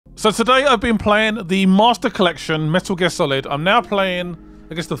So today I've been playing the Master Collection, Metal Gear Solid. I'm now playing,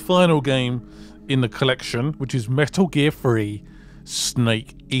 I guess, the final game in the collection, which is Metal Gear 3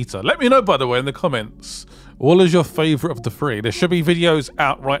 Snake Eater. Let me know, by the way, in the comments, what is your favorite of the three? There should be videos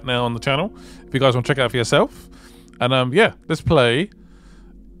out right now on the channel if you guys want to check it out for yourself. And yeah, let's play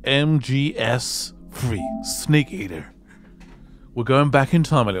MGS 3 Snake Eater. We're going back in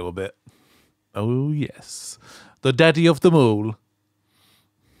time a little bit. Oh yes, the daddy of them all.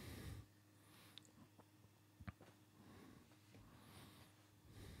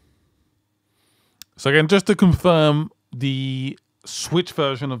 So again, just to confirm, the Switch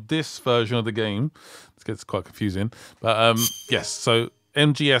version of this version of the game, this gets quite confusing, but yes, so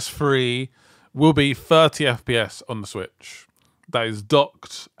MGS 3 will be 30 FPS on the Switch. That is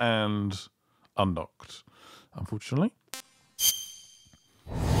docked and undocked, unfortunately.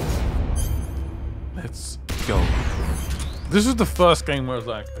 Let's go. This is the first game where I was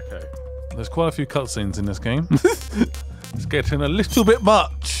like, okay, there's quite a few cutscenes in this game. It's getting a little bit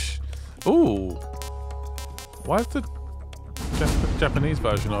much. Ooh. Why is the Japanese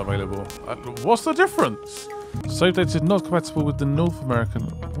version not available? What's the difference? Save data is not compatible with the North American.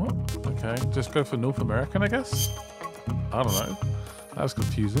 What? Okay, just go for North American, I guess? I don't know. That was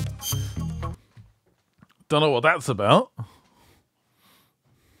confusing. Don't know what that's about.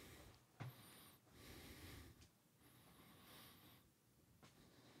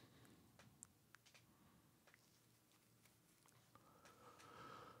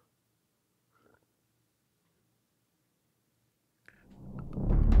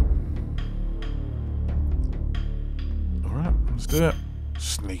 Let's do it.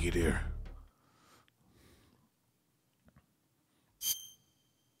 Snake Eater.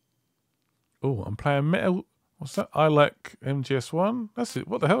 Oh, I'm playing Metal. What's that? I like MGS1. That's it.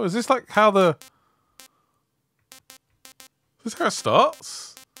 What the hell? Is this like how the... Is this how it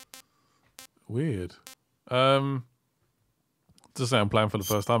starts? Weird. Just say I'm playing for the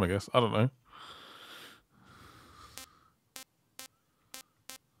first time, I guess. I don't know.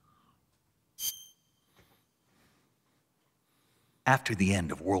 After the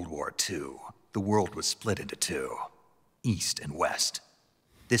end of World War II, the world was split into two, East and West.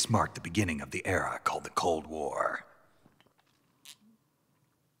 This marked the beginning of the era called the Cold War.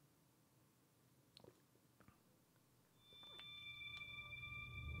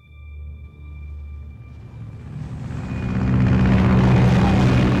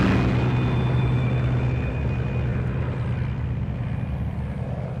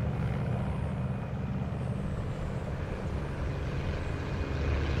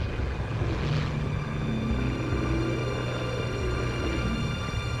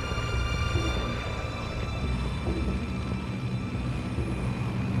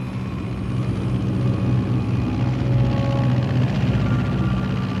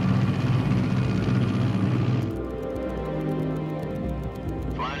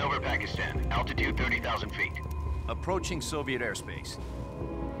 Altitude 30,000 feet. Approaching Soviet airspace.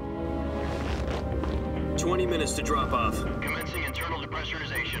 20 minutes to drop off. Commencing internal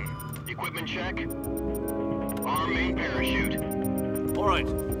depressurization. Equipment check. Arm main parachute. All right.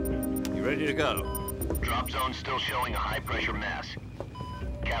 You ready to go? Drop zone still showing a high pressure mass.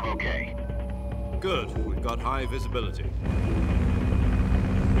 Cav okay. Good. We've got high visibility.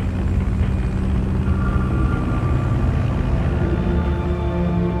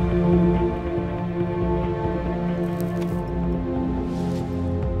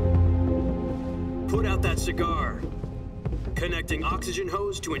 Put out that cigar. Connecting oxygen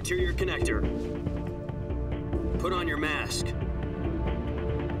hose to interior connector. Put on your mask.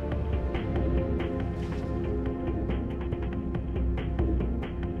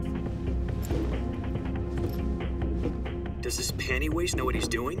 Does this panty waste know what he's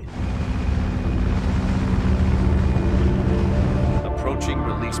doing? Approaching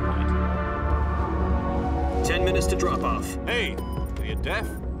release point. 10 minutes to drop off. Hey, are you deaf?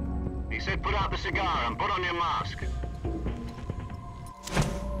 He said put out the cigar and put on your mask.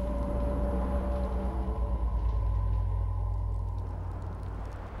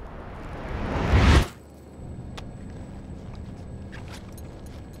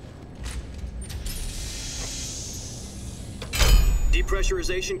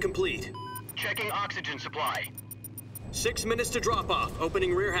 Depressurization complete. Checking oxygen supply. 6 minutes to drop off.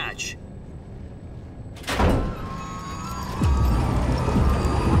 Opening rear hatch.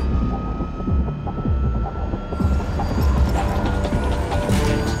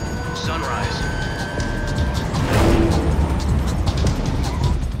 Sunrise.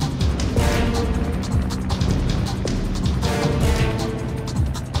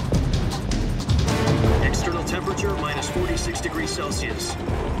 External temperature -46 degrees Celsius.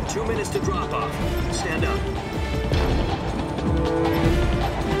 2 minutes to drop off. Stand up.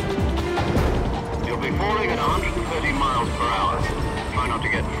 You'll be falling at 130 miles per hour. Try not to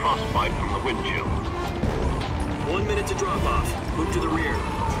get frostbite from the wind chill. 1 minute to drop off. Move to the rear.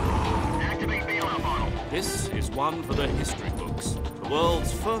 Activate bailout model. This is one for the history books. The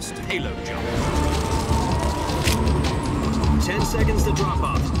world's first halo jump. 10 seconds to drop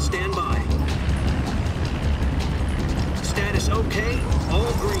off. Stand by. Status okay.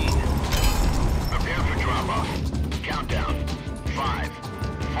 All green. Prepare for drop off. Countdown. 5,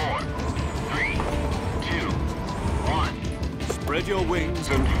 4, 3, 2, 1. Spread your wings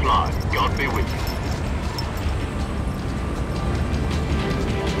And fly. God be with you.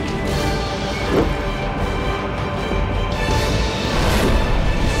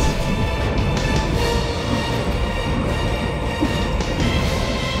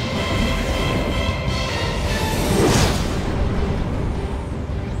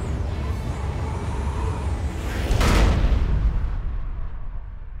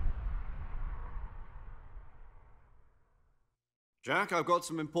 Jack, I've got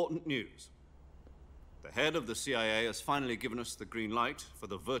some important news. The head of the CIA has finally given us the green light for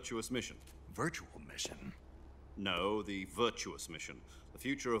the virtuous mission. Virtual mission? No, the virtuous mission. The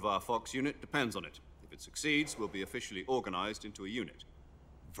future of our Fox unit depends on it. If it succeeds, we'll be officially organized into a unit.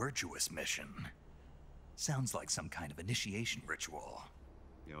 Virtuous mission? Sounds like some kind of initiation ritual.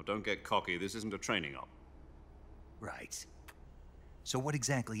 You know, don't get cocky. This isn't a training op. Right. So what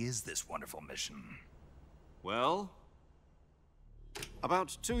exactly is this wonderful mission? Well,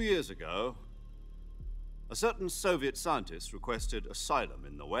 about 2 years ago, a certain Soviet scientist requested asylum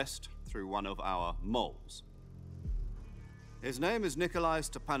in the West through one of our moles. His name is Nikolai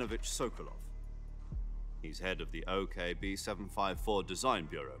Stepanovich Sokolov. He's head of the OKB-754 Design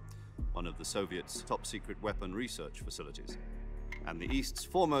Bureau, one of the Soviets' top-secret weapon research facilities, and the East's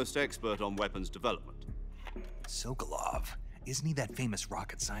foremost expert on weapons development. Sokolov? Isn't he that famous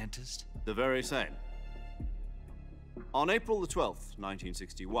rocket scientist? The very same. On April the 12th,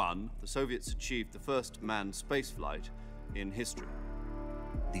 1961, the Soviets achieved the first manned spaceflight in history.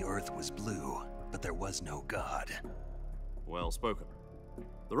 The Earth was blue, but there was no God. Well spoken.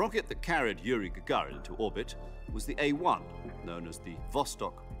 The rocket that carried Yuri Gagarin into orbit was the A-1, known as the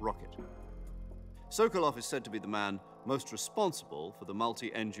Vostok rocket. Sokolov is said to be the man most responsible for the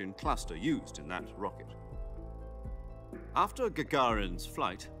multi-engine cluster used in that rocket. After Gagarin's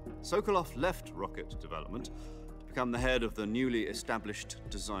flight, Sokolov left rocket development to become the head of the newly established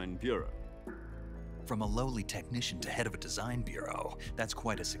Design Bureau. From a lowly technician to head of a design bureau, that's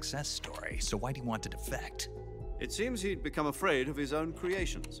quite a success story, so why do you want to defect? It seems he'd become afraid of his own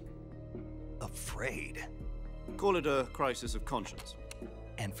creations. Afraid? Call it a crisis of conscience.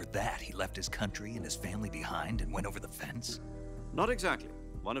 And for that, he left his country and his family behind and went over the fence? Not exactly.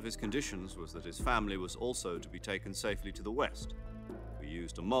 One of his conditions was that his family was also to be taken safely to the West. We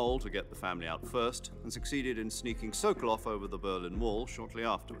used a mole to get the family out first and succeeded in sneaking Sokolov over the Berlin Wall shortly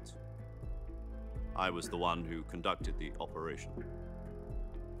afterwards. I was the one who conducted the operation.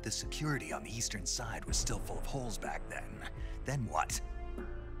 The security on the eastern side was still full of holes back then. Then what?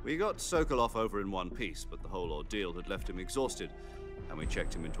 We got Sokolov over in one piece, but the whole ordeal had left him exhausted, and we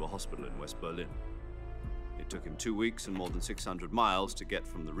checked him into a hospital in West Berlin. It took him 2 weeks and more than 600 miles to get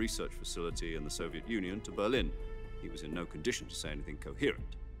from the research facility in the Soviet Union to Berlin. He was in no condition to say anything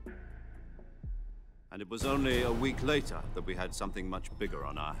coherent. And it was only a week later that we had something much bigger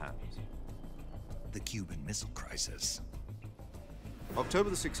on our hands. The Cuban Missile Crisis.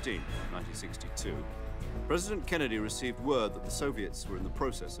 October the 16th, 1962, President Kennedy received word that the Soviets were in the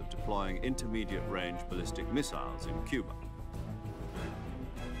process of deploying intermediate-range ballistic missiles in Cuba.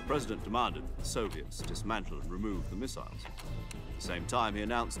 The President demanded that the Soviets dismantle and remove the missiles. At the same time, he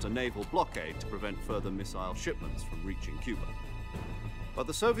announced a naval blockade to prevent further missile shipments from reaching Cuba. But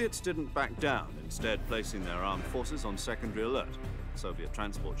the Soviets didn't back down, instead placing their armed forces on secondary alert. Soviet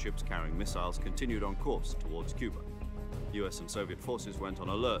transport ships carrying missiles continued on course towards Cuba. US and Soviet forces went on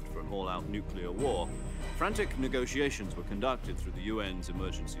alert for an all-out nuclear war. Frantic negotiations were conducted through the UN's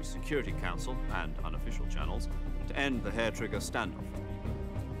Emergency Security Council and unofficial channels to end the hair-trigger standoff.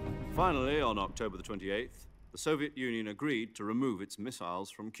 Finally, on October the 28th, the Soviet Union agreed to remove its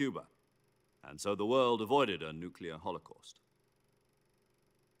missiles from Cuba. And so the world avoided a nuclear holocaust.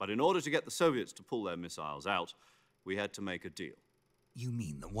 But in order to get the Soviets to pull their missiles out, we had to make a deal. You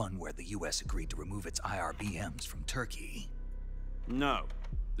mean the one where the US agreed to remove its IRBMs from Turkey? No.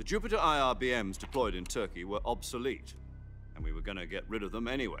 The Jupiter IRBMs deployed in Turkey were obsolete, and we were going to get rid of them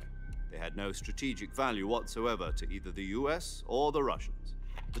anyway. They had no strategic value whatsoever to either the US or the Russians.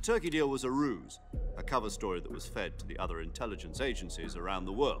 The Turkey deal was a ruse. A cover story that was fed to the other intelligence agencies around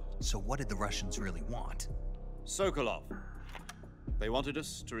the world. So what did the Russians really want? Sokolov. They wanted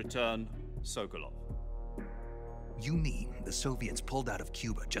us to return Sokolov. You mean the Soviets pulled out of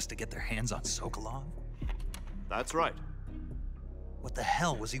Cuba just to get their hands on Sokolov? That's right. What the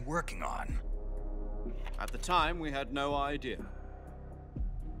hell was he working on? At the time, we had no idea.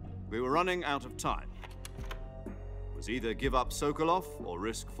 We were running out of time. It was either give up Sokolov or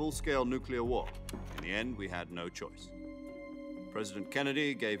risk full-scale nuclear war. In the end, we had no choice. President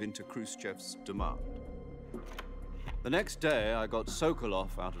Kennedy gave in to Khrushchev's demand. The next day, I got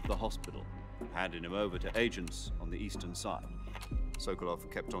Sokolov out of the hospital, handed him over to agents on the eastern side.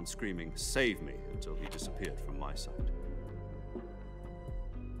 Sokolov kept on screaming, "Save me," until he disappeared from my sight.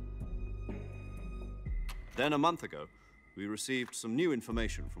 Then a month ago, we received some new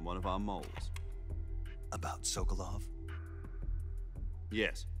information from one of our moles. About Sokolov?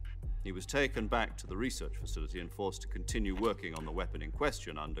 Yes. He was taken back to the research facility and forced to continue working on the weapon in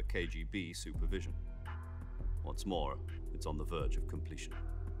question under KGB supervision. What's more, it's on the verge of completion.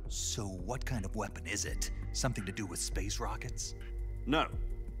 So what kind of weapon is it? Something to do with space rockets? No,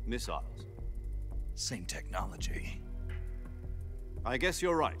 missiles. Same technology. I guess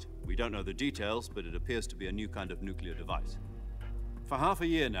you're right. We don't know the details, but it appears to be a new kind of nuclear device. For half a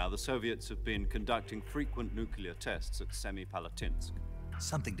year now, the Soviets have been conducting frequent nuclear tests at Semipalatinsk.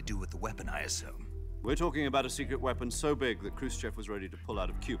 Something to do with the weapon, I assume. We're talking about a secret weapon so big that Khrushchev was ready to pull out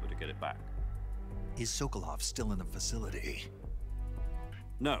of Cuba to get it back. Is Sokolov still in the facility?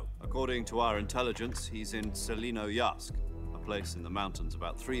 No. According to our intelligence, he's in Selino-Yarsk, a place in the mountains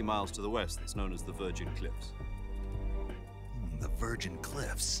about 3 miles to the west that's known as the Virgin Cliffs. The Virgin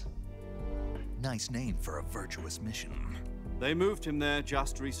Cliffs. Nice name for a virtuous mission. They moved him there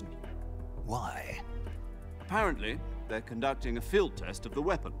just recently. Why? Apparently, they're conducting a field test of the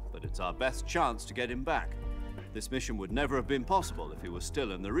weapon, but it's our best chance to get him back. This mission would never have been possible if he was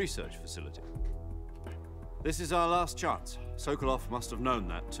still in the research facility. This is our last chance. Sokolov must have known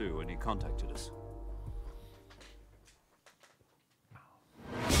that too when he contacted us.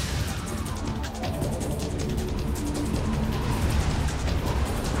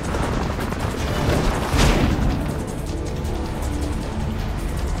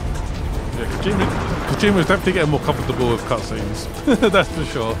 Kojima is definitely getting more comfortable with cutscenes. That's for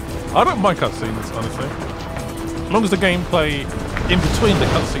sure. I don't mind cutscenes, honestly. As long as the gameplay in between the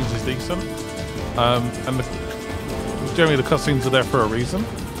cutscenes is decent. And generally the cutscenes are there for a reason.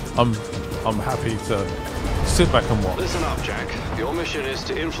 I'm happy to sit back and watch. Listen up, Jack. Your mission is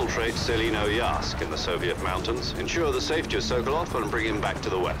to infiltrate Selino-Yarsk in the Soviet mountains, ensure the safety of Sokolov, and bring him back to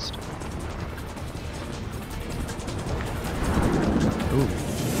the west. Ooh.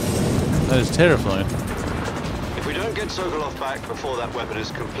 That is terrifying. If we don't get Sokolov back before that weapon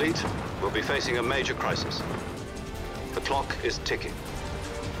is complete, we'll be facing a major crisis. The clock is ticking.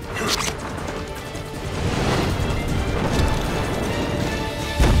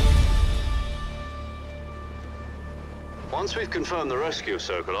 Once we've confirmed the rescue of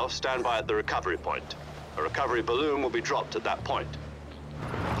Sokolov, stand by at the recovery point. A recovery balloon will be dropped at that point.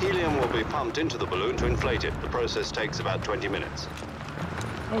 Helium will be pumped into the balloon to inflate it. The process takes about 20 minutes.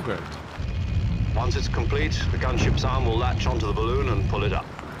 Oh, great. Once it's complete, the gunship's arm will latch onto the balloon and pull it up.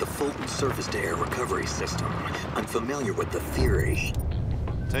 The Fulton surface-to-air recovery system. I'm familiar with the theory.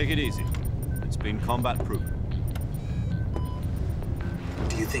 Take it easy. It's been combat-proof.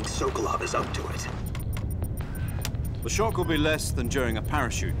 Do you think Sokolov is up to it? The shock will be less than during a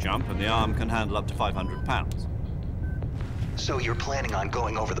parachute jump, and the arm can handle up to 500 pounds. So you're planning on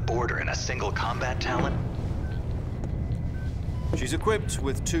going over the border in a single combat talent? She's equipped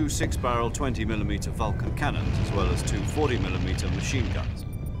with 2 6-barrel 20mm Vulcan cannons, as well as 2 40mm machine guns.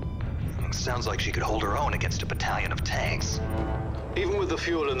 Sounds like she could hold her own against a battalion of tanks. Even with the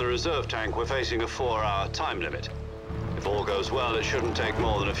fuel in the reserve tank, we're facing a 4-hour time limit. If all goes well, it shouldn't take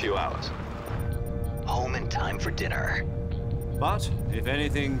more than a few hours. Home in time for dinner. But if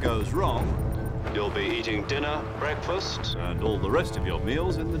anything goes wrong, You'll be eating dinner, breakfast, and all the rest of your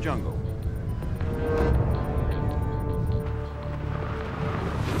meals in the jungle.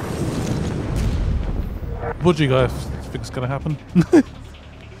 What do you guys think is going to happen?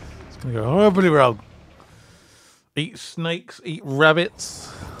 It's going to go horribly wrong. Eat snakes, eat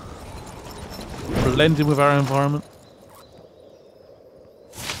rabbits, blend in with our environment.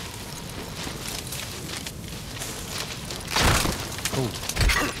 Oh.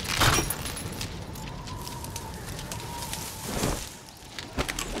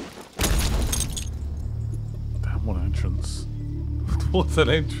 Damn, what an entrance. What an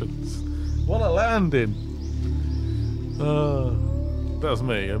entrance. What a landing. That was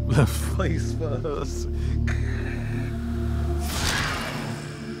me. Face first.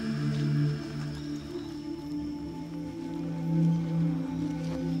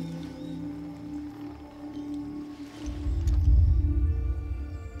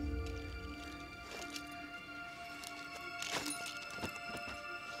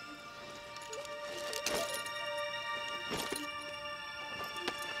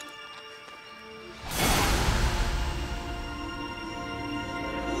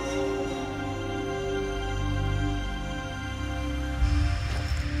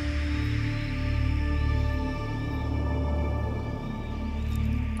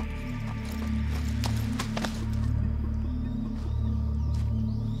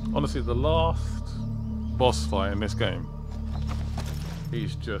 Honestly, the last boss fight in this game,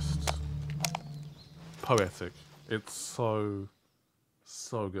 he's just poetic. It's so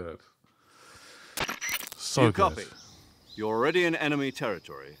good. So You good. copy. You're already in enemy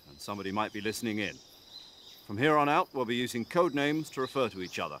territory, and somebody might be listening in. From here on out, we'll be using code names to refer to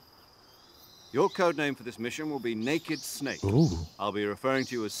each other. Your code name for this mission will be Naked Snake. Ooh. I'll be referring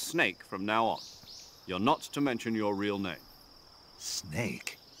to you as Snake from now on. You're not to mention your real name.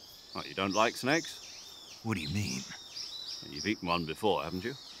 Snake? Oh, you don't like snakes? What do you mean? You've eaten one before, haven't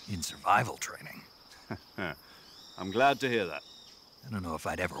you? In survival training. I'm glad to hear that. I don't know if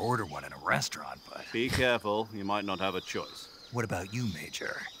I'd ever order one in a restaurant, but... Be careful, you might not have a choice. What about you,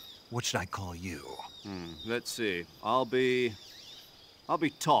 Major? What should I call you? Let's see. I'll be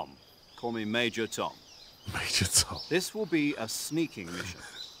Tom. Call me Major Tom. Major Tom. This will be a sneaking mission.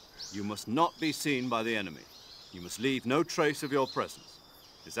 You must not be seen by the enemy. You must leave no trace of your presence.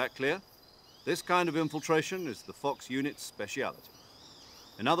 Is that clear? This kind of infiltration is the Fox unit's speciality.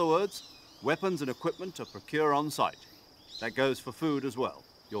 In other words, weapons and equipment are procured on site. That goes for food as well.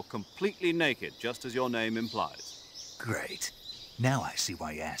 You're completely naked, just as your name implies. Great. Now I see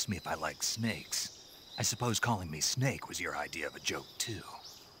why you asked me if I like snakes. I suppose calling me Snake was your idea of a joke, too.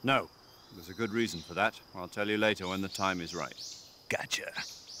 No. There's a good reason for that. I'll tell you later when the time is right. Gotcha.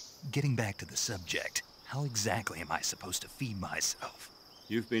 Getting back to the subject, how exactly am I supposed to feed myself?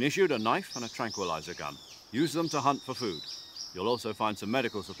 You've been issued a knife and a tranquilizer gun. Use them to hunt for food. You'll also find some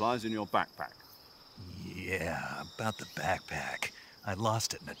medical supplies in your backpack. Yeah, about the backpack. I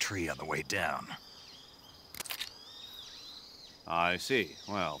lost it in a tree on the way down. I see.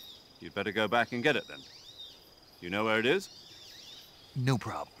 Well, you'd better go back and get it then. You know where it is? No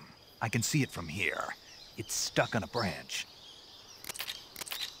problem. I can see it from here. It's stuck on a branch.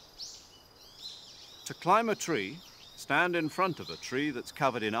 To climb a tree, stand in front of a tree that's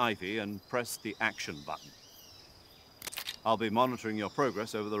covered in ivy and press the action button. I'll be monitoring your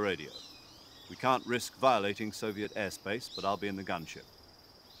progress over the radio. We can't risk violating Soviet airspace, but I'll be in the gunship.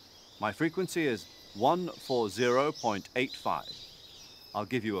 My frequency is 140.85. I'll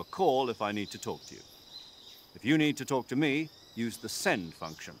give you a call if I need to talk to you. If you need to talk to me, use the send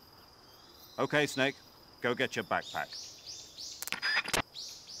function. Okay, Snake, go get your backpack.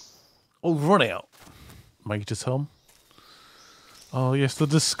 Oh, run out. Major Tom. Oh, yes, the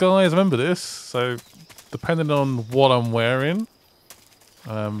disguise. Remember this. So, depending on what I'm wearing,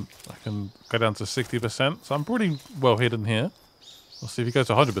 I can go down to 60%. So, I'm pretty well hidden here. We'll see if you go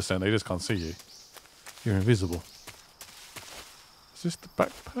to 100%, they just can't see you. You're invisible. Is this the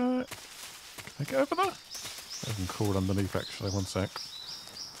backpack? Can I get over there? I can crawl underneath, actually. One sec.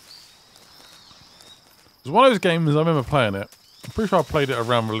 It was one of those games, I remember playing it. I'm pretty sure I played it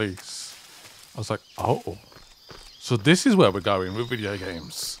around release. I was like, oh. So this is where we're going with video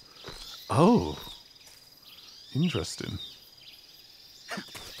games. Oh. Interesting.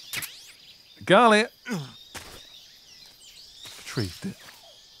 Got it. Retrieved it.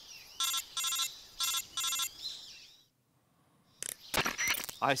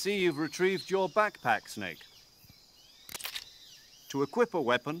 I see you've retrieved your backpack, Snake. To equip a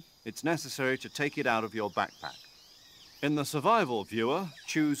weapon, it's necessary to take it out of your backpack. In the survival viewer,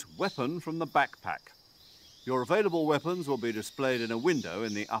 choose Weapon from the backpack. Your available weapons will be displayed in a window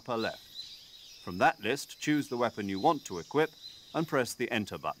in the upper left. From that list, choose the weapon you want to equip and press the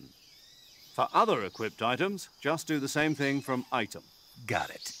Enter button. For other equipped items, just do the same thing from Item. Got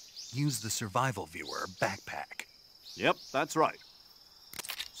it. Use the survival viewer backpack. Yep, that's right.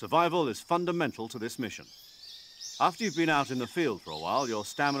 Survival is fundamental to this mission. After you've been out in the field for a while, your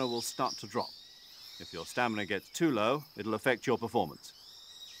stamina will start to drop. If your stamina gets too low, it'll affect your performance.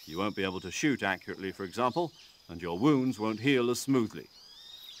 You won't be able to shoot accurately, for example, and your wounds won't heal as smoothly.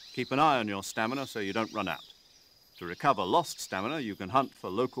 Keep an eye on your stamina so you don't run out. To recover lost stamina, you can hunt for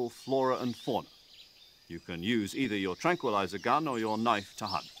local flora and fauna. You can use either your tranquilizer gun or your knife to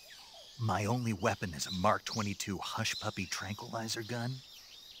hunt. My only weapon is a Mark 22 Hush Puppy tranquilizer gun?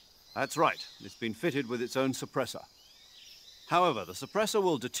 That's right. It's been fitted with its own suppressor. However, the suppressor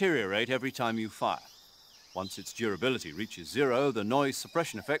will deteriorate every time you fire. Once its durability reaches 0, the noise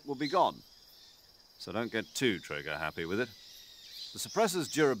suppression effect will be gone. So don't get too trigger happy with it. The suppressor's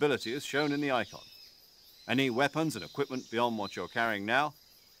durability is shown in the icon. Any weapons and equipment beyond what you're carrying now,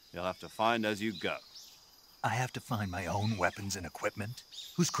 you'll have to find as you go. I have to find my own weapons and equipment?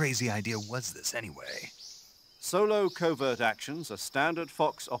 Whose crazy idea was this anyway? Solo covert actions are standard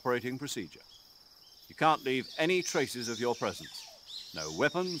Fox operating procedure. You can't leave any traces of your presence. No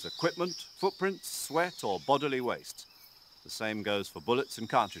weapons, equipment, footprints, sweat, or bodily waste. The same goes for bullets and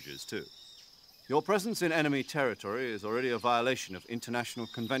cartridges, too. Your presence in enemy territory is already a violation of international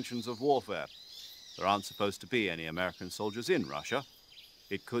conventions of warfare. There aren't supposed to be any American soldiers in Russia.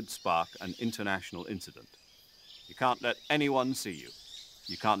 It could spark an international incident. You can't let anyone see you.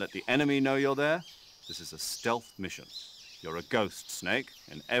 You can't let the enemy know you're there. This is a stealth mission. You're a ghost, Snake,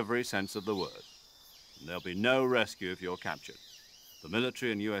 in every sense of the word. And there'll be no rescue if you're captured. The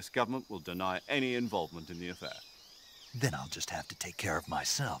military and US government will deny any involvement in the affair. Then I'll just have to take care of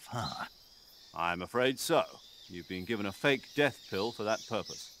myself, huh? I'm afraid so. You've been given a fake death pill for that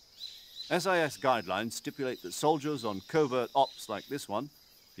purpose. SIS guidelines stipulate that soldiers on covert ops like this one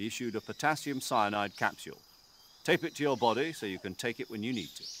be issued a potassium cyanide capsule. Tape it to your body so you can take it when you need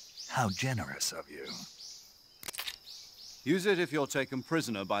to. How generous of you. Use it if you're taken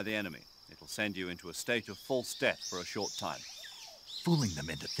prisoner by the enemy. It'll send you into a state of false death for a short time. Fooling them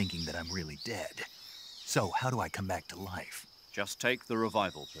into thinking that I'm really dead. So how do I come back to life? Just take the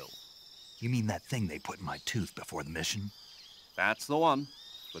revival pill. You mean that thing they put in my tooth before the mission? That's the one.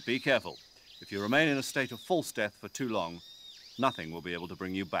 But be careful. If you remain in a state of false death for too long, nothing will be able to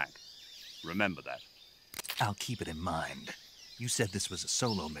bring you back. Remember that. I'll keep it in mind. You said this was a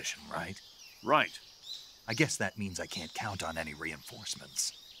solo mission, right? Right. I guess that means I can't count on any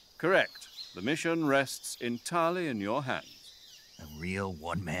reinforcements. Correct. The mission rests entirely in your hands. A real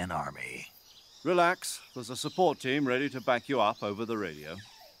one-man army. Relax. There's a support team ready to back you up over the radio.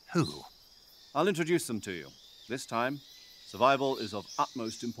 Who? I'll introduce them to you. This time, survival is of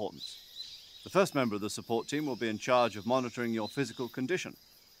utmost importance. The first member of the support team will be in charge of monitoring your physical condition,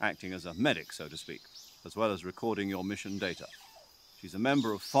 acting as a medic, so to speak, as well as recording your mission data. She's a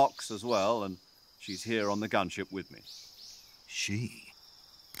member of Fox as well, and she's here on the gunship with me. She?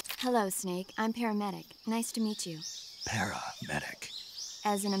 Hello, Snake. I'm paramedic. Nice to meet you. Paramedic.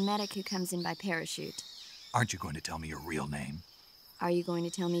 As in a medic who comes in by parachute. Aren't you going to tell me your real name? Are you going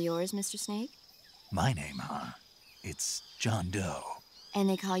to tell me yours, Mr. Snake? My name, huh? It's John Doe. And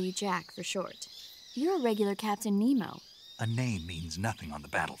they call you Jack for short. You're a regular Captain Nemo. A name means nothing on the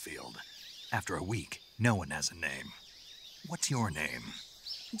battlefield. After a week, no one has a name. What's your name?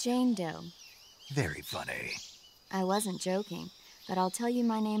 Jane Doe. Very funny. I wasn't joking, but I'll tell you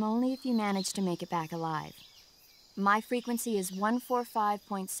my name only if you manage to make it back alive. My frequency is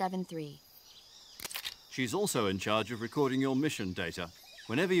 145.73. She's also in charge of recording your mission data.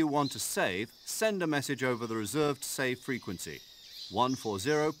 Whenever you want to save, send a message over the reserved save frequency,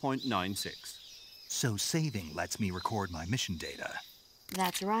 140.96. So saving lets me record my mission data.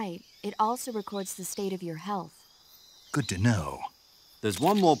 That's right. It also records the state of your health. Good to know. There's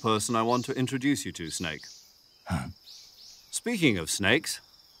one more person I want to introduce you to, Snake. Huh? Speaking of snakes,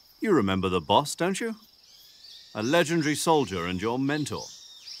 you remember the boss, don't you? A legendary soldier and your mentor.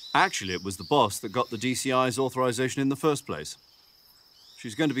 Actually, it was the boss that got the DCI's authorization in the first place.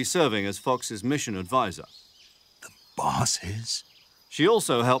 She's going to be serving as Fox's mission advisor. The boss is? She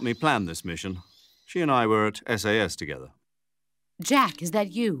also helped me plan this mission. She and I were at SAS together. Jack, is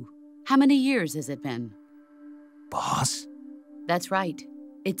that you? How many years has it been? Boss? That's right.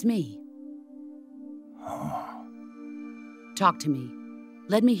 It's me. Oh. Talk to me.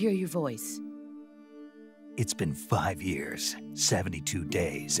 Let me hear your voice. It's been 5 years, 72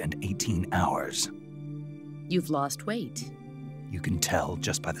 days, and 18 hours. You've lost weight. You can tell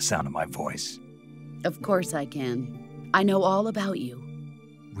just by the sound of my voice. Of course I can. I know all about you.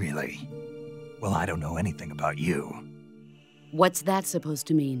 Really? Well, I don't know anything about you. What's that supposed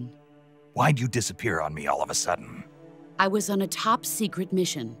to mean? Why'd you disappear on me all of a sudden? I was on a top-secret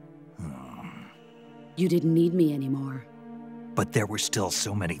mission. You didn't need me anymore. But there were still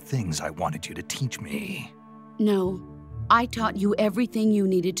so many things I wanted you to teach me. No, I taught you everything you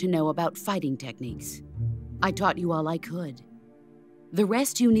needed to know about fighting techniques. I taught you all I could. The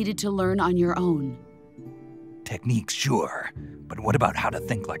rest you needed to learn on your own. Techniques, sure. But what about how to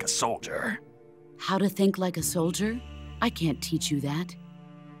think like a soldier? How to think like a soldier? I can't teach you that.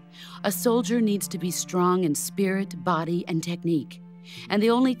 A soldier needs to be strong in spirit, body, and technique. And the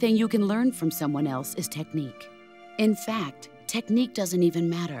only thing you can learn from someone else is technique. In fact, technique doesn't even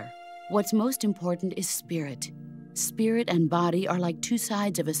matter. What's most important is spirit. Spirit and body are like two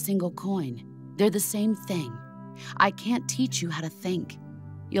sides of a single coin. They're the same thing. I can't teach you how to think.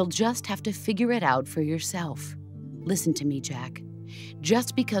 You'll just have to figure it out for yourself. Listen to me, Jack.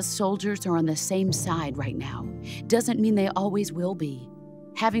 Just because soldiers are on the same side right now doesn't mean they always will be.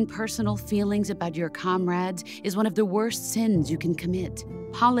 Having personal feelings about your comrades is one of the worst sins you can commit.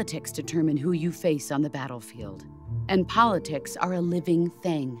 Politics determine who you face on the battlefield. And politics are a living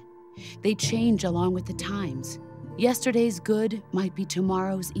thing. They change along with the times. Yesterday's good might be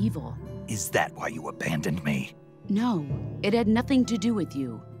tomorrow's evil. Is that why you abandoned me? No, it had nothing to do with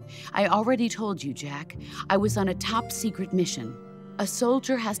you. I already told you, Jack. I was on a top-secret mission. A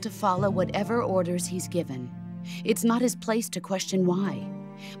soldier has to follow whatever orders he's given. It's not his place to question why.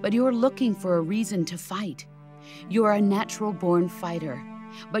 But you're looking for a reason to fight. You're a natural-born fighter,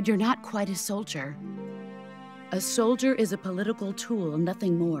 but you're not quite a soldier. A soldier is a political tool,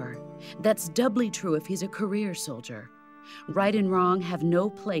 nothing more. That's doubly true if he's a career soldier. Right and wrong have no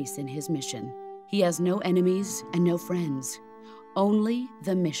place in his mission. He has no enemies and no friends. Only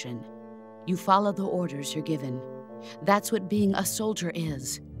the mission. You follow the orders you're given. That's what being a soldier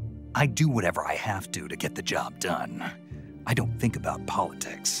is. I do whatever I have to get the job done. I don't think about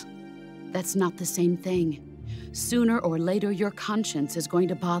politics. That's not the same thing. Sooner or later, your conscience is going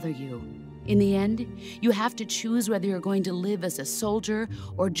to bother you. In the end, you have to choose whether you're going to live as a soldier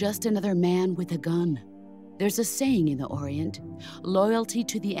or just another man with a gun. There's a saying in the Orient, loyalty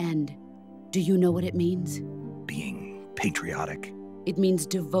to the end. Do you know what it means? Being patriotic. It means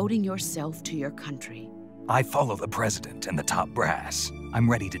devoting yourself to your country. I follow the president and the top brass. I'm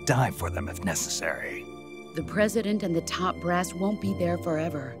ready to die for them if necessary. The president and the top brass won't be there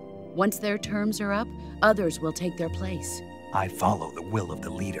forever. Once their terms are up, others will take their place. I follow the will of the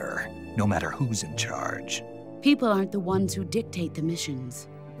leader, no matter who's in charge. People aren't the ones who dictate the missions.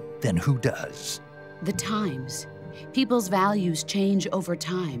 Then who does? The times. People's values change over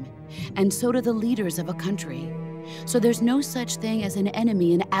time, and so do the leaders of a country. So there's no such thing as an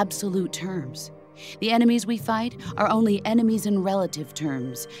enemy in absolute terms. The enemies we fight are only enemies in relative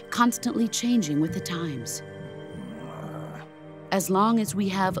terms, constantly changing with the times. As long as we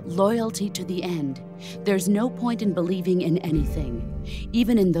have loyalty to the end, there's no point in believing in anything,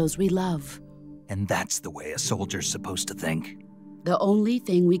 even in those we love. And that's the way a soldier's supposed to think? The only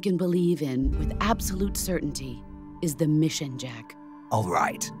thing we can believe in with absolute certainty is the mission, Jack. All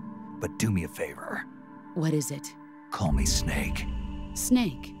right, but do me a favor. What is it? Call me Snake.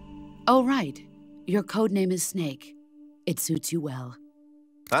 Snake? Oh, right. Your code name is Snake. It suits you well.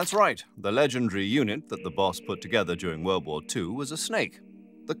 That's right. The legendary unit that the boss put together during World War II was a snake.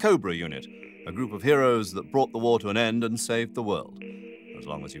 The Cobra unit, a group of heroes that brought the war to an end and saved the world. As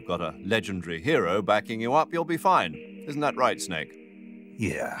long as you've got a legendary hero backing you up, you'll be fine. Isn't that right, Snake?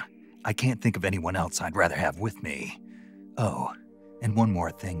 Yeah. I can't think of anyone else I'd rather have with me. Oh, and one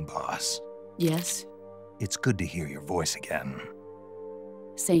more thing, boss. Yes? It's good to hear your voice again.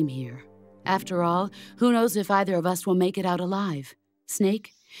 Same here. After all, who knows if either of us will make it out alive?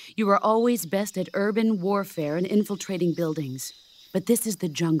 Snake, you are always best at urban warfare and infiltrating buildings. But this is the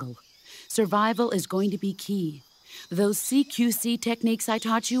jungle. Survival is going to be key. Those CQC techniques I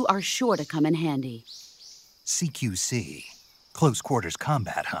taught you are sure to come in handy. CQC? Close quarters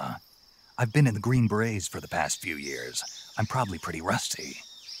combat, huh? I've been in the Green Berets for the past few years. I'm probably pretty rusty.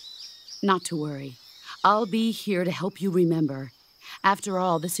 Not to worry. I'll be here to help you remember. After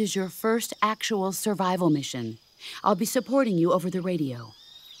all, this is your first actual survival mission. I'll be supporting you over the radio.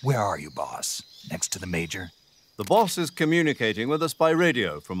 Where are you, boss? Next to the Major? The boss is communicating with us by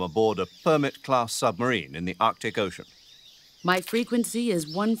radio from aboard a Permit-class submarine in the Arctic Ocean. My frequency is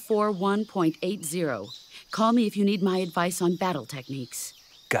 141.80. Call me if you need my advice on battle techniques.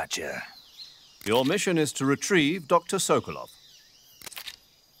 Gotcha. Your mission is to retrieve Dr. Sokolov.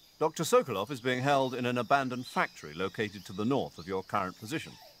 Dr. Sokolov is being held in an abandoned factory located to the north of your current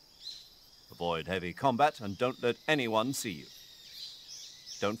position. Avoid heavy combat and don't let anyone see you.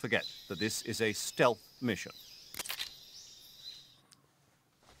 Don't forget that this is a stealth mission.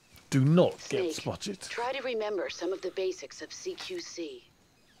 Do not get Snake, spotted. Try to remember some of the basics of CQC.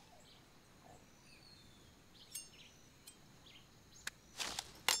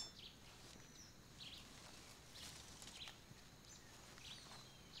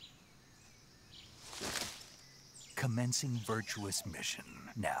 Commencing virtuous mission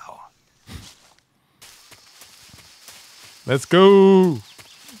now. Let's go!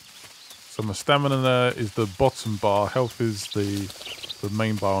 So my stamina there is the bottom bar. Health is the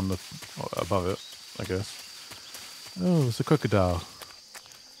main bar on the above it, I guess. Oh, it's a crocodile.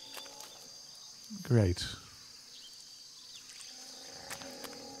 Great.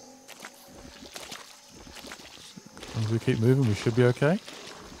 As long as we keep moving, we should be okay.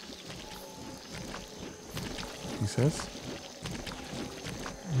 He says.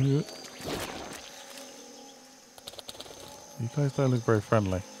 Yeah. You guys don't look very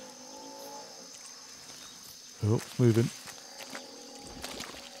friendly. Oh, moving.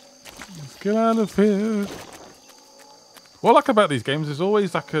 Let's get out of here. What I like about these games is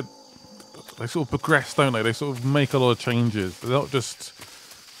always like they sort of progress, don't they? They sort of make a lot of changes. They're not just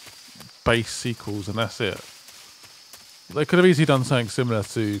base sequels and that's it. They could have easily done something similar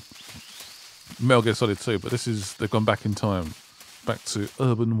to Metal Gear Solid 2, but they've gone back in time. Back to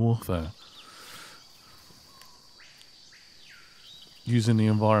urban warfare. Using the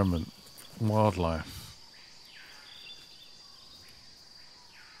environment, wildlife.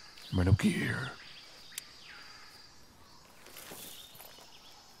 Metal Gear.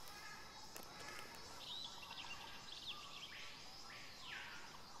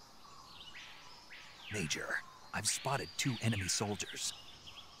 Major, I've spotted 2 enemy soldiers.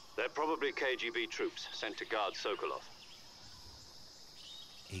 They're probably KGB troops sent to guard Sokolov.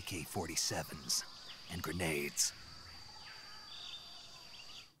 AK-47s and grenades.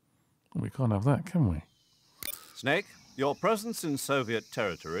 We can't have that, can we? Snake, your presence in Soviet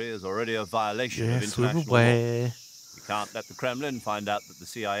territory is already a violation of Yes, we're international law. aware. You can't let the Kremlin find out that the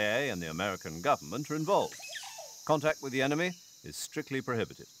CIA and the American government are involved. Contact with the enemy is strictly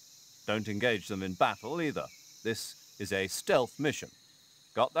prohibited. Don't engage them in battle either. This is a stealth mission.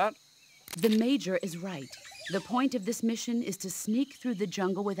 Got that? The Major is right. The point of this mission is to sneak through the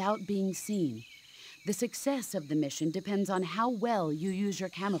jungle without being seen. The success of the mission depends on how well you use your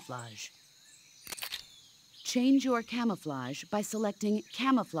camouflage. Change your camouflage by selecting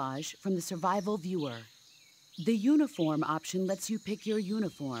Camouflage from the Survival Viewer. The Uniform option lets you pick your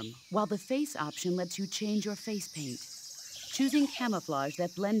uniform, while the Face option lets you change your face paint. Choosing camouflage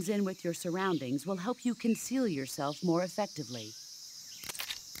that blends in with your surroundings will help you conceal yourself more effectively.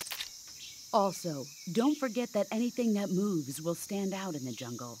 Also, don't forget that anything that moves will stand out in the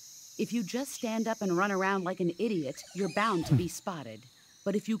jungle. If you just stand up and run around like an idiot, you're bound to be spotted.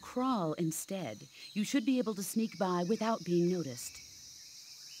 But if you crawl instead, you should be able to sneak by without being noticed.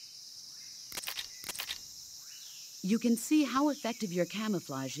 You can see how effective your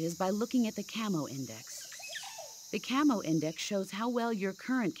camouflage is by looking at the Camo Index. The Camo Index shows how well your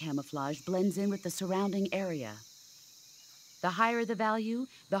current camouflage blends in with the surrounding area. The higher the value,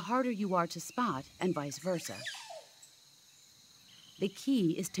 the harder you are to spot, and vice versa. The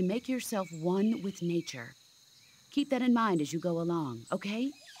key is to make yourself one with nature. Keep that in mind as you go along,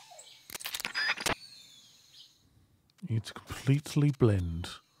 okay? You need to completely blend.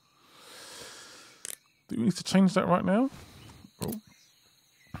 Do we need to change that right now? Oh.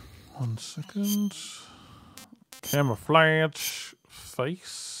 1 second. Camouflage.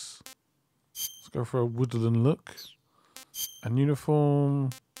 Face. Let's go for a woodland look. And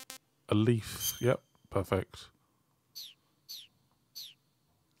uniform. A leaf. Yep, perfect.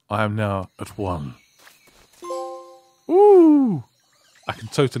 I am now at 1. Ooh! I can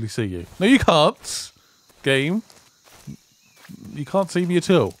totally see you. No, you can't. Game. You can't see me at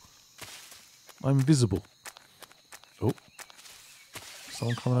all. I'm invisible. Oh.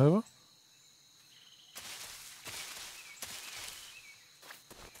 Someone coming over?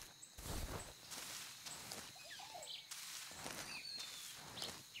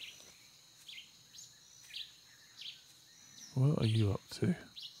 What are you up to?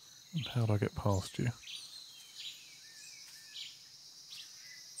 And how do I get past you?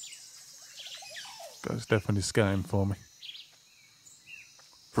 Guy's definitely scanning for me.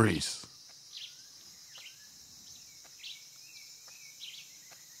 Freeze.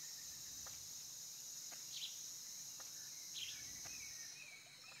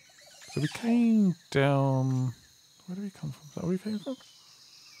 So we came down... Where did we come from? Is that where we came from?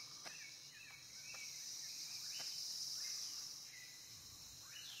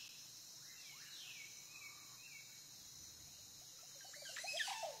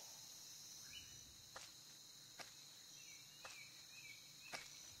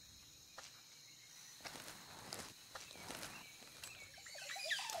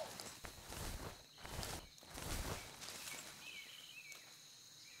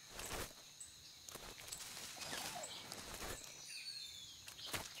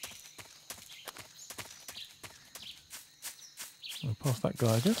 We'll pass that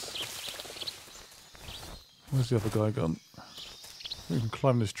guy, I guess. Where's the other guy gone? We can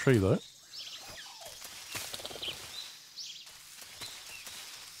climb this tree, though.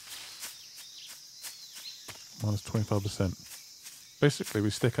 Minus 25%. Basically, we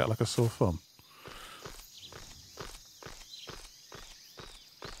stick out like a sore thumb.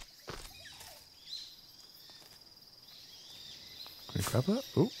 Can we grab that?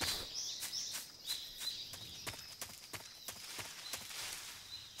 Oh.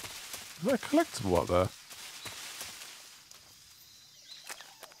 Is that a collectible up there?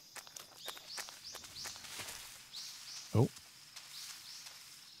 Oh.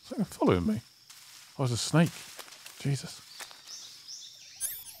 Is that following me? Oh, it's a snake. Jesus.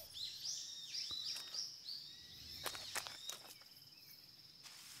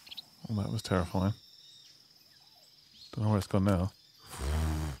 Oh, that was terrifying. Don't know where it's gone now.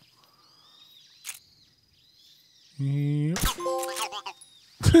 Yep.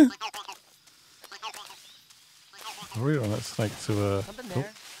 I really want that snake to Something there.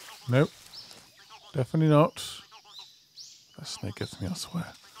 Oh, nope. Definitely not. That snake gets me, I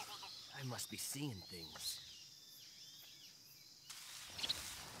swear. I must be seeing things.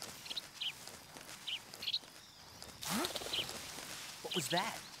 Huh? What was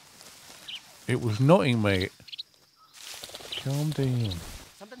that? It was nothing, mate. Calm down.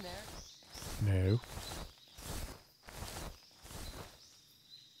 Something there. No.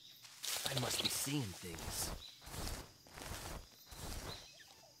 I must be seeing things.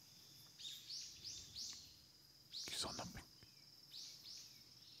 You saw nothing.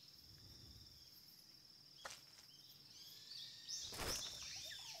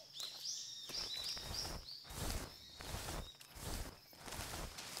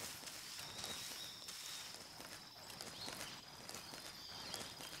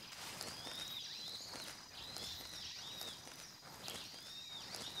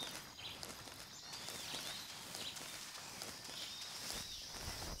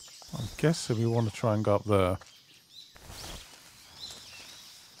 I'm guessing we want to try and go up there.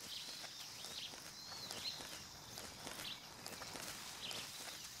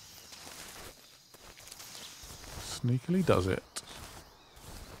 Sneakily does it.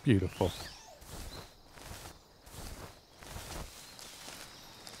 Beautiful.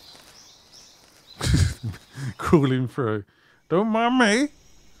 Crawling through. Don't mind me.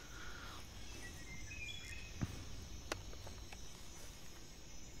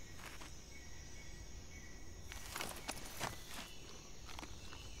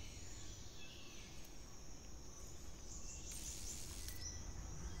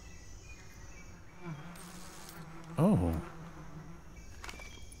 Oh.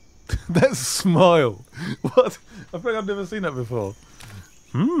 That smile. What? I think I've never seen that before.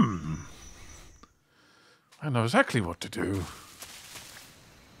 I know exactly what to do.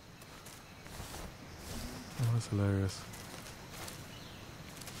 Oh, that's hilarious.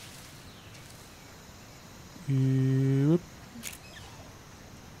 Yep.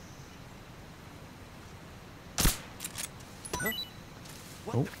 Huh?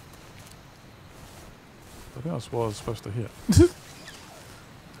 What? Oh. I think that's what I was supposed to hit.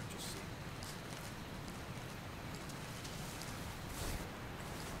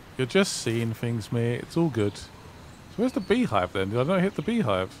 You're just seeing things, mate. It's all good. So where's the beehive then? Did I not hit the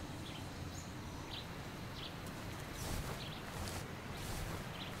beehive?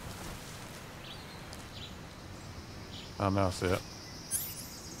 Oh, now I see it.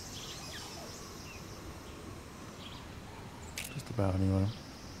 Just about anyway.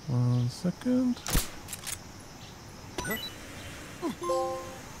 1 second.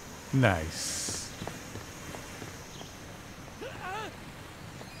 Nice.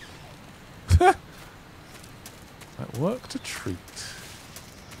 That worked a treat.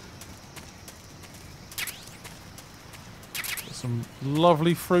 Got some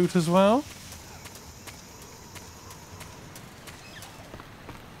lovely fruit as well.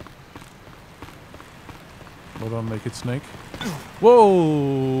 Well done, naked snake.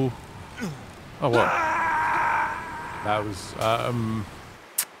 Whoa! Oh, what? That was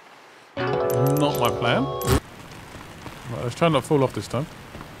not my plan. Right, let's try not to fall off this time.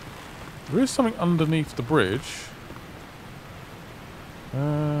 There is something underneath the bridge.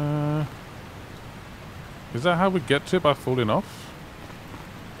 Is that how we get to it, by falling off?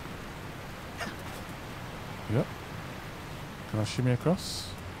 Yep. Can I shimmy across?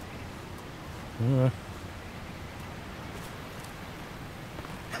 Yeah.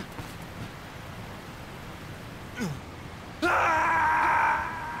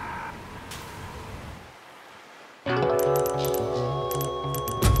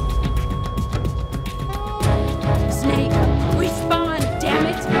 Snake, respawn, damn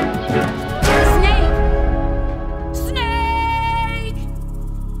it! Snake! Snake!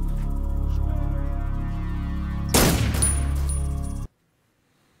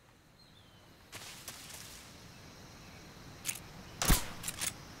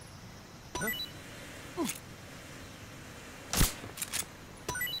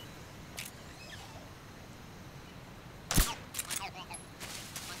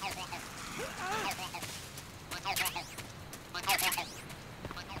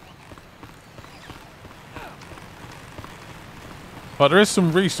 But there is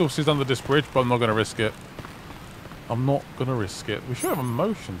some resources under this bridge, but I'm not going to risk it. I'm not going to risk it. We should have a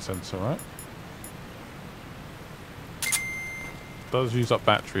motion sensor, right? Does use up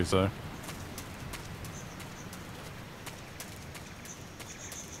batteries, though.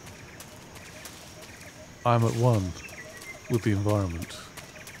 I'm at one with the environment.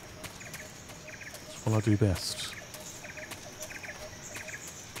 That's what I do best.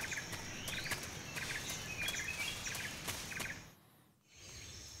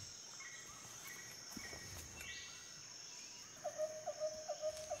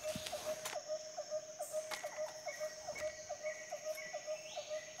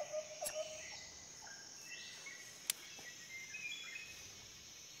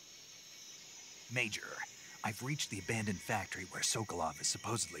 Major, I've reached the abandoned factory where Sokolov is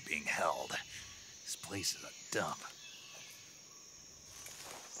supposedly being held. This place is a dump.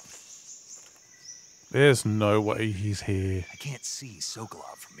 There's no way he's here. I can't see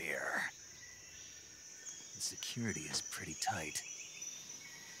Sokolov from here. The security is pretty tight.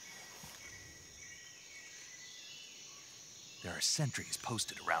 There are sentries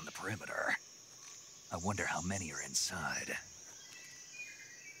posted around the perimeter. I wonder how many are inside.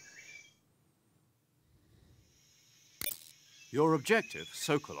 Your objective,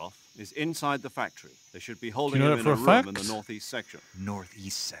 Sokolov, is inside the factory. They should be holding You know him in that a for a room in fact? the northeast section.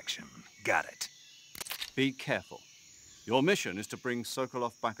 Northeast section. Got it. Be careful. Your mission is to bring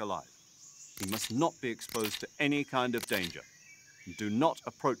Sokolov back alive. He must not be exposed to any kind of danger. And do not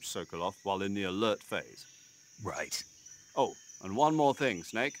approach Sokolov while in the alert phase. Right. Oh, and one more thing,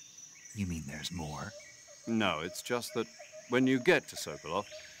 Snake. You mean there's more? No, it's just that when you get to Sokolov,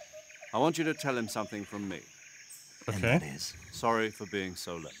 I want you to tell him something from me. And Okay. that is? Sorry for being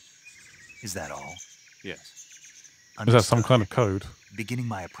so late. Is that all? Yes. Is that some kind of code? Beginning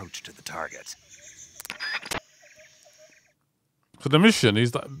my approach to the target. So the mission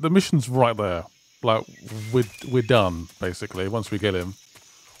is that the mission's right there. Like we're done basically. Once we get him,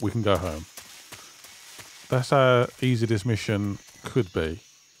 we can go home. That's how easy this mission could be.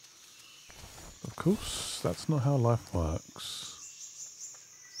 Of course, that's not how life works.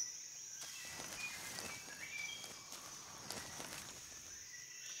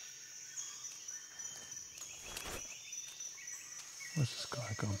 Where's this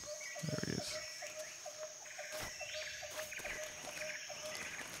guy gone? There he is.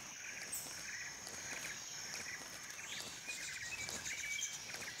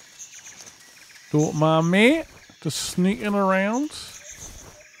 Don't mind me, just sneaking around.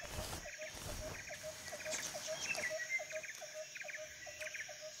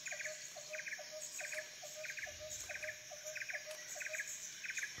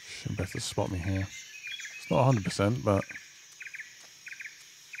 Should better spot me here. It's not 100%, but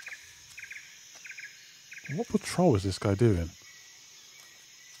what patrol is this guy doing?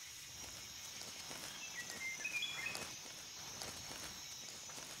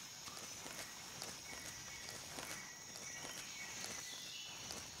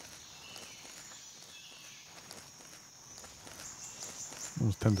 I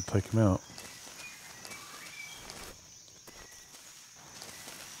almost tend to take him out.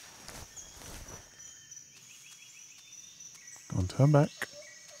 Go on, turn back.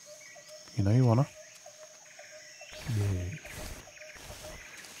 You know you wanna. Yeah.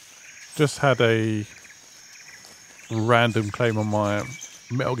 Just had a random claim on my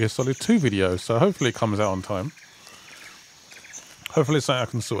Metal Gear Solid 2 video, so hopefully it comes out on time. Hopefully it's something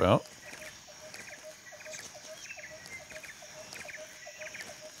I can sort out.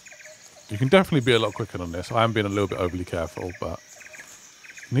 You can definitely be a lot quicker on this. I am being a little bit overly careful, but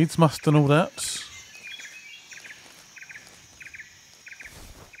needs must and all that.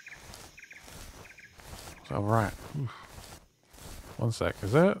 Alright. 1 sec.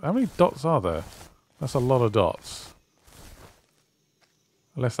 Is there, how many dots are there? That's a lot of dots.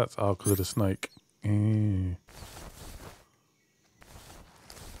 Unless that's, oh, because of the snake.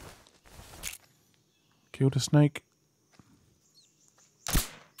 Kill the snake.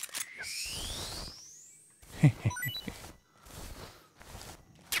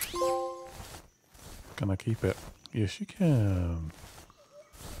 Can I keep it? Yes, you can.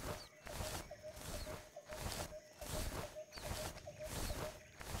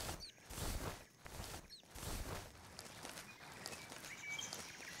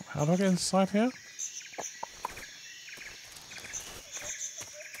 How do I get inside here?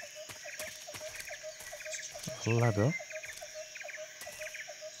 There's a ladder.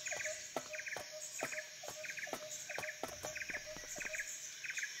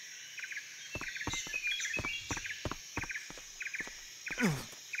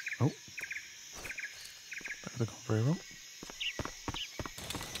 Oh. That could have gone very well.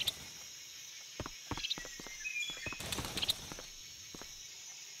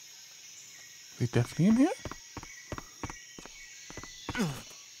 he definitely in here?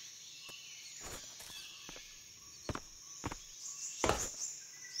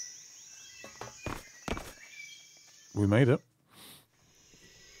 We made it.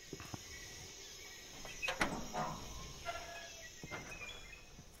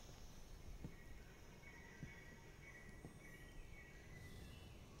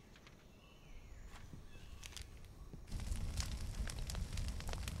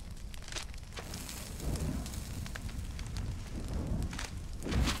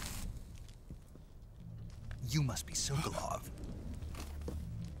 You must be Sokolov.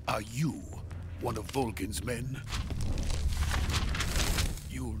 Are you one of Volgin's men?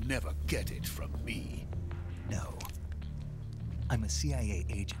 You'll never get it from me. No. I'm a CIA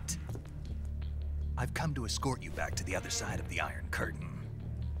agent. I've come to escort you back to the other side of the Iron Curtain.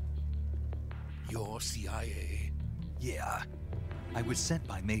 You're CIA? Yeah. I was sent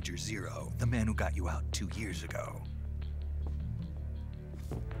by Major Zero, the man who got you out 2 years ago.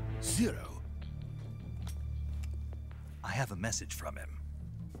 Zero? I have a message from him.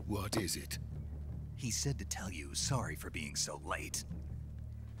 What is it? He said to tell you sorry for being so late.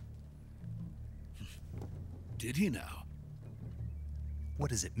 Did he now?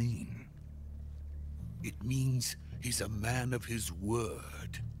 What does it mean? It means he's a man of his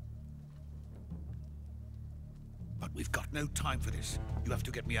word. But we've got no time for this. You have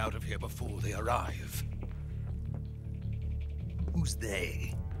to get me out of here before they arrive. Who's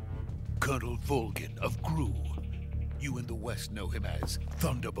they? Colonel Volgin of Gru. You in the West know him as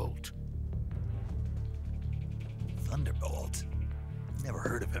Thunderbolt. Thunderbolt? Never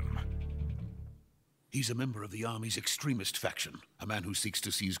heard of him. He's a member of the Army's extremist faction, a man who seeks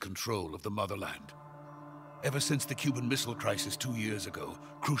to seize control of the motherland. Ever since the Cuban Missile Crisis 2 years ago,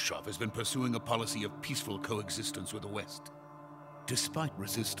 Khrushchev has been pursuing a policy of peaceful coexistence with the West. Despite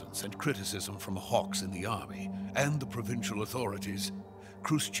resistance and criticism from hawks in the army and the provincial authorities,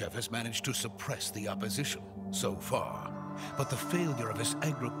 Khrushchev has managed to suppress the opposition so far. But the failure of his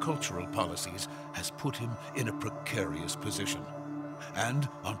agricultural policies has put him in a precarious position. And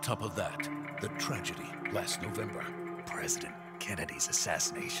on top of that, the tragedy last November. President Kennedy's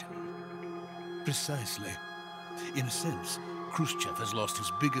assassination. Precisely. In a sense, Khrushchev has lost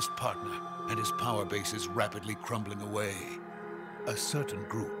his biggest partner, and his power base is rapidly crumbling away. A certain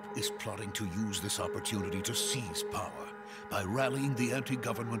group is plotting to use this opportunity to seize power by rallying the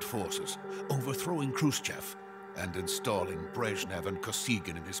anti-government forces, overthrowing Khrushchev, and installing Brezhnev and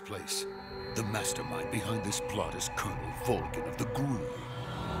Kosygin in his place. The mastermind behind this plot is Colonel Volgin of the GRU.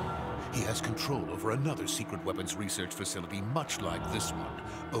 He has control over another secret weapons research facility much like this one,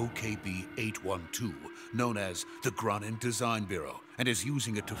 OKB-812, known as the Granin Design Bureau, and is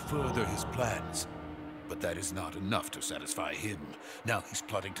using it to further his plans. But that is not enough to satisfy him. Now he's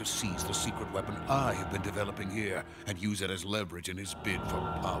plotting to seize the secret weapon I have been developing here and use it as leverage in his bid for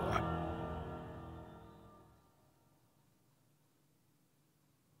power.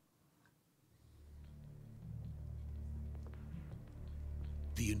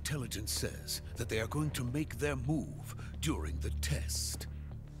 The intelligence says that they are going to make their move during the test.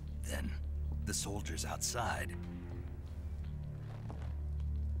 Then, the soldiers outside.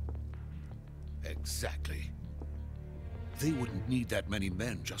 Exactly. They wouldn't need that many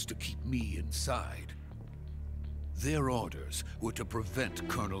men just to keep me inside. Their orders were to prevent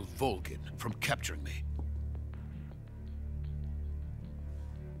Colonel Volgin from capturing me.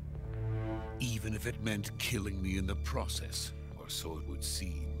 Even if it meant killing me in the process. Or so it would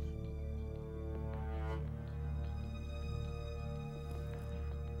seem.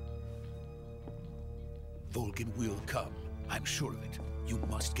 Volgin will come. I'm sure of it. You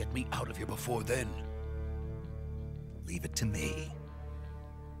must get me out of here before then. Leave it to me.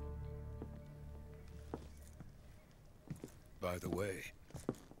 By the way,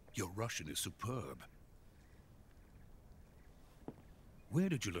 your Russian is superb. Where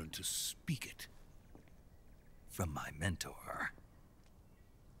did you learn to speak it? From my mentor.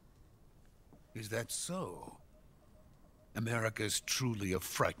 Is that so? America's truly a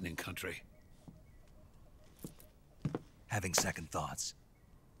frightening country. Having second thoughts?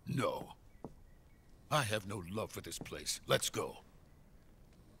 No. I have no love for this place. Let's go.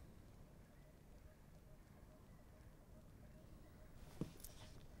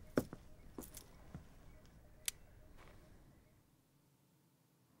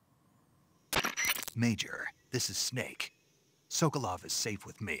 Major, this is Snake. Sokolov is safe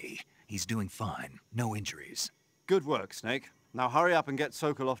with me. He's doing fine. No injuries. Good work, Snake. Now hurry up and get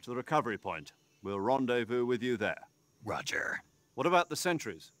Sokolov to the recovery point. We'll rendezvous with you there. Roger. What about the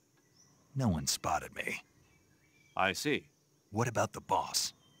sentries? No one spotted me. I see. What about the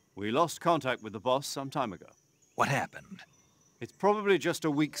boss? We lost contact with the boss some time ago. What happened? It's probably just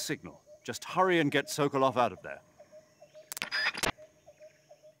a weak signal. Just hurry and get Sokolov out of there.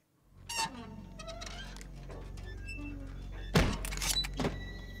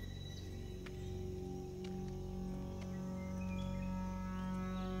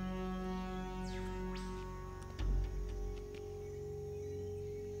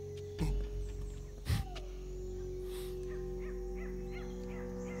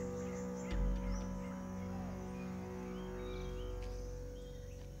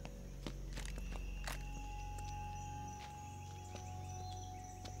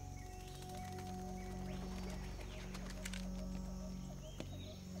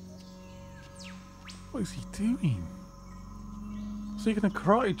 What is he doing? Is he gonna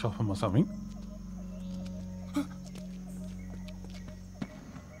karate chop him or something?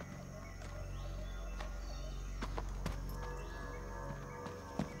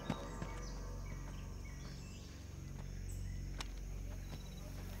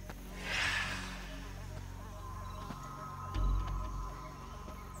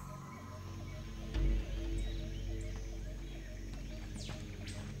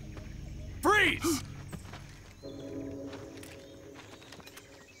 Freeze!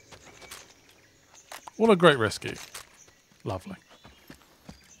 What a great rescue. Lovely.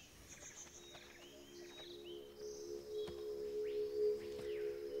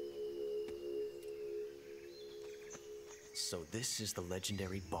 So this is the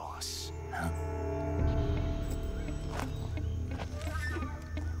legendary boss.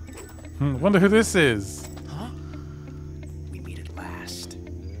 Wonder who this is. Huh? We meet at last.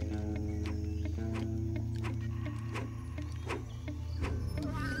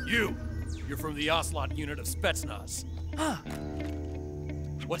 You're from the Ocelot unit of Spetsnaz. Huh.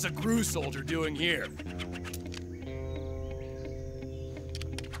 What's a GRU soldier doing here?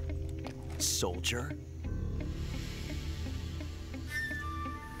 Soldier?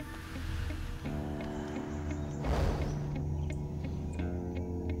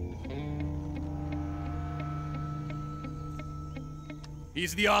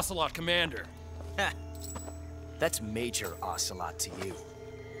 He's the Ocelot commander. Ha! That's Major Ocelot to you.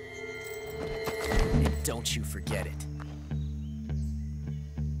 And don't you forget it.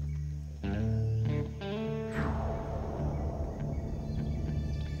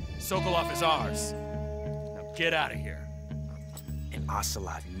 Sokolov is ours. Now get out of here. And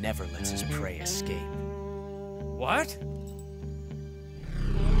Ocelot never lets his prey escape. What?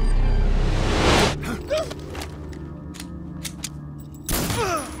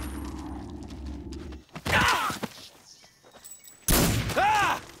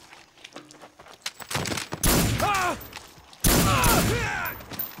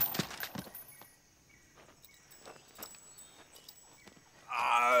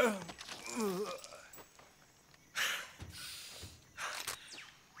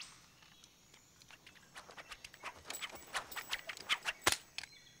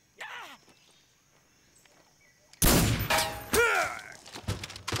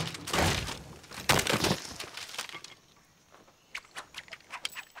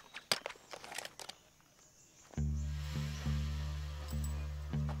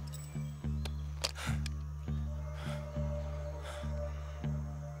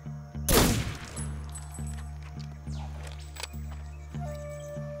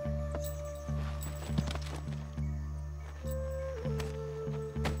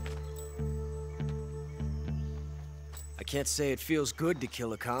 I can't say it feels good to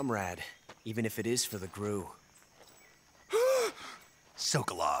kill a comrade, even if it is for the GRU.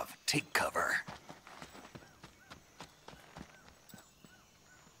 Sokolov, take cover.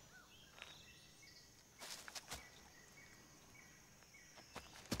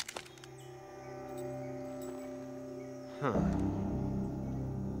 Huh.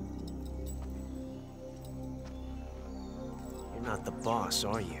 You're not the boss,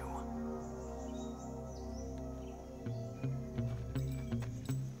 are you?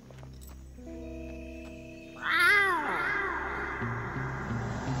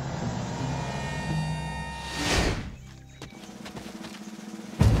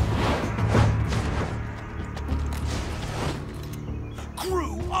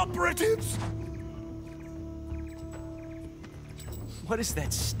 Operatives? What is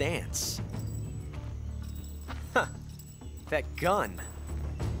that stance? Huh. That gun.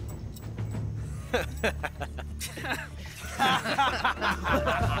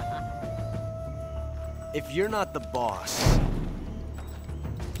 If you're not the boss,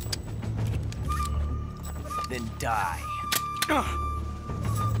 then die.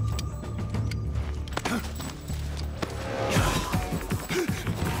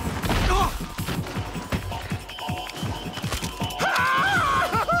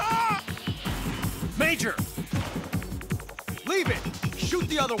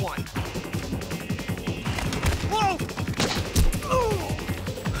 another one! Whoa!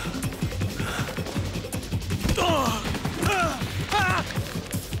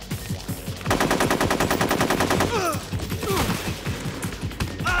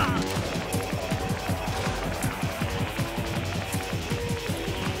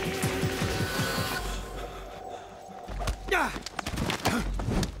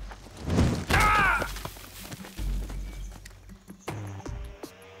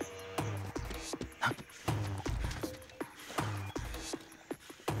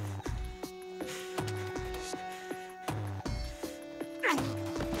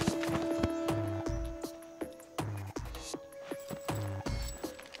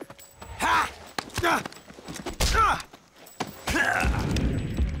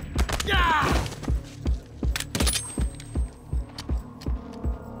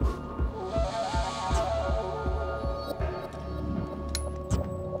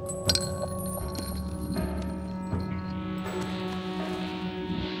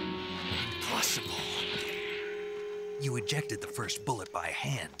 You ejected the first bullet by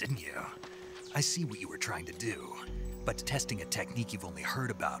hand, didn't you? I see what you were trying to do, but testing a technique you've only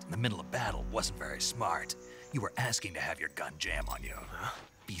heard about in the middle of battle wasn't very smart. You were asking to have your gun jam on you.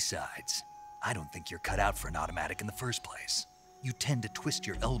 Besides, I don't think you're cut out for an automatic in the first place. You tend to twist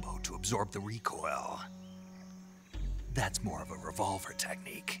your elbow to absorb the recoil. That's more of a revolver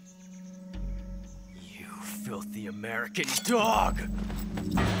technique. You filthy American dog!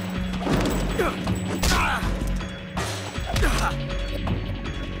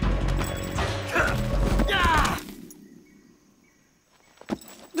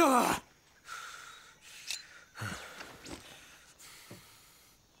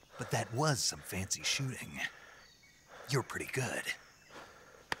 But that was some fancy shooting. You're pretty good.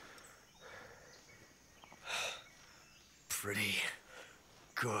 Pretty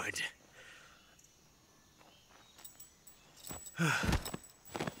good.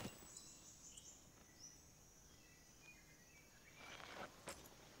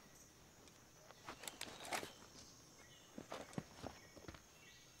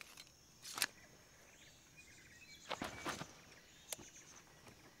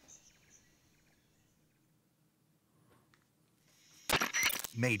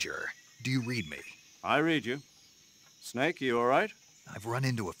 Major, do you read me? I read you. Snake, you all right? I've run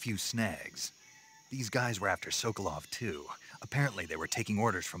into a few snags. These guys were after Sokolov too. Apparently they were taking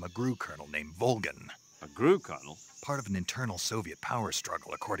orders from a GRU colonel named Volgan. A GRU colonel? Part of an internal Soviet power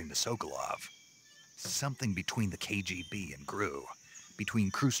struggle, according to Sokolov. Something between the KGB and GRU.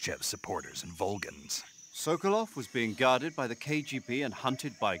 Between Khrushchev's supporters and Volgan's. Sokolov was being guarded by the KGB and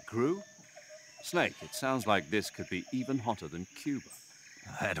hunted by GRU? Snake, it sounds like this could be even hotter than Cuba.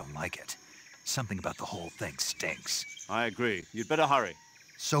 I don't like it. Something about the whole thing stinks. I agree. You'd better hurry.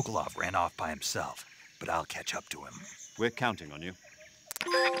 Sokolov ran off by himself, but I'll catch up to him. We're counting on you.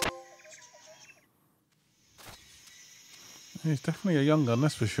 He's definitely a young gun,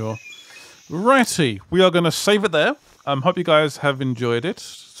 that's for sure. Righty, we are going to save it there. Hope you guys have enjoyed it.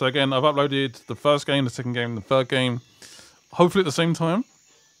 So again, I've uploaded the first game, the second game, the third game, hopefully at the same time.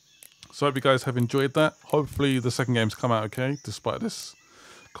 So I hope you guys have enjoyed that. Hopefully the second game's come out okay, despite this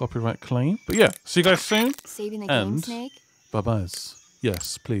copyright claim. But yeah, see you guys soon. Saving the game, Snake? Bye-byes.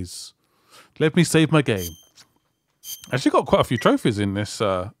 Yes, please. Let me save my game. Actually got quite a few trophies in this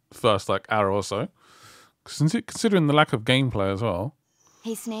first hour or so. Considering the lack of gameplay as well.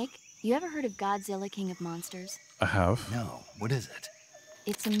 Hey, Snake, you ever heard of Godzilla, King of Monsters? I have. No, what is it?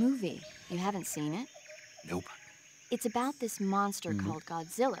 It's a movie. You haven't seen it? Nope. It's about this monster called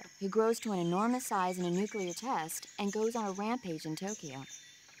Godzilla, who grows to an enormous size in a nuclear test and goes on a rampage in Tokyo.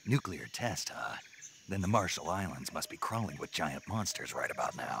 Nuclear test, huh? Then the Marshall Islands must be crawling with giant monsters right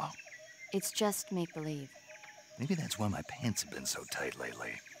about now. It's just make-believe. Maybe that's why my pants have been so tight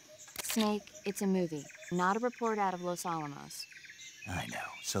lately. Snake, it's a movie, not a report out of Los Alamos. I know.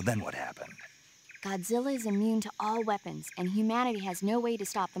 So then what happened? Godzilla is immune to all weapons, and humanity has no way to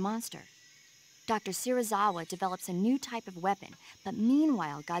stop the monster. Dr. Shirazawa develops a new type of weapon, but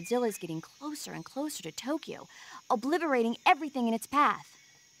meanwhile, Godzilla is getting closer and closer to Tokyo, obliterating everything in its path.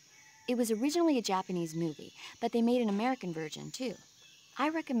 It was originally a Japanese movie, but they made an American version, too. I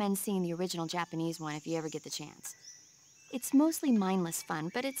recommend seeing the original Japanese one if you ever get the chance. It's mostly mindless fun,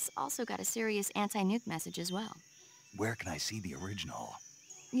 but it's also got a serious anti-nuke message as well. Where can I see the original?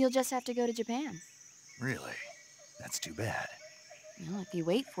 You'll just have to go to Japan. Really? That's too bad. Well, if you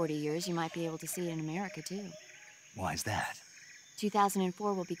wait 40 years, you might be able to see it in America, too. Why's that?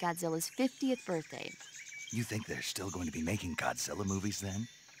 2004 will be Godzilla's 50th birthday. You think they're still going to be making Godzilla movies then?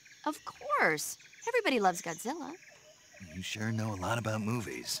 Of course. Everybody loves Godzilla. You sure know a lot about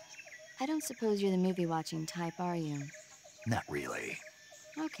movies. I don't suppose you're the movie-watching type, are you? Not really.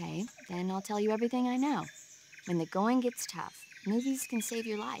 Okay, then I'll tell you everything I know. When the going gets tough, movies can save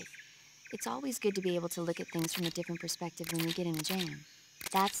your life. It's always good to be able to look at things from a different perspective when you get in a jam.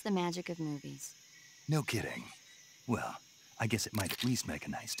 That's the magic of movies. No kidding. Well, I guess it might at least make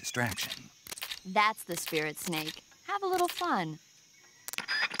a nice distraction. That's the spirit, Snake. Have a little fun.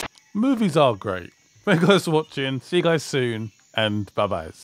 Movies are great. Thank you guys for watching. See you guys soon, and bye-bye.